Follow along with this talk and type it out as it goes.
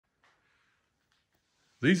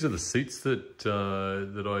These are the seats that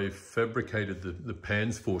that I fabricated the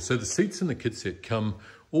pans for. So the seats in the kit set come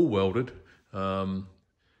all welded and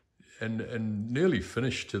nearly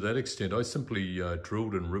finished to that extent. I simply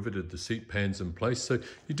drilled and riveted the seat pans in place. So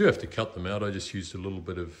you do have to cut them out. I just used a little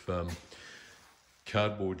bit of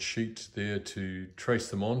cardboard sheet there to trace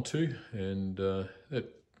them onto, and that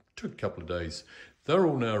took a couple of days. They're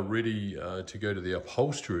all now ready to go to the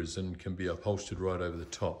upholsterers and can be upholstered right over the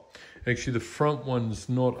top. Actually, the front one's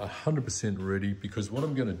not 100% ready, because what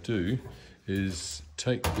I'm going to do is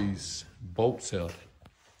take these bolts out.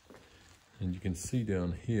 And you can see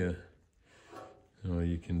down here, oh,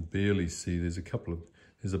 you can barely see, there's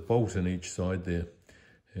a bolt in each side there.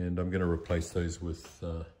 And I'm going to replace those with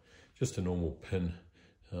just a normal pin,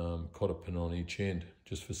 cotter pin on each end,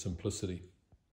 just for simplicity.